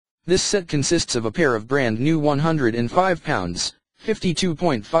This set consists of a pair of brand new 105 pounds,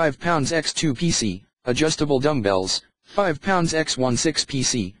 52.5 pounds x 2 PC, adjustable dumbbells, 5 pounds x 16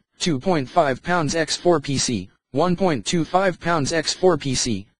 PC, 2.5 pounds x 4 PC, 1.25 pounds x 4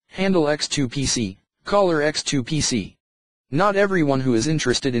 PC, handle x 2 PC, collar x 2 PC. Not everyone who is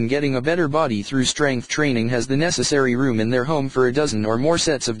interested in getting a better body through strength training has the necessary room in their home for a dozen or more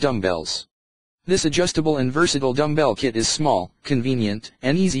sets of dumbbells. This adjustable and versatile dumbbell kit is small, convenient,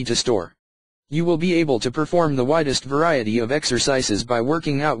 and easy to store. You will be able to perform the widest variety of exercises by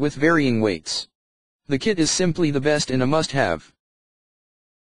working out with varying weights. The kit is simply the best and a must-have.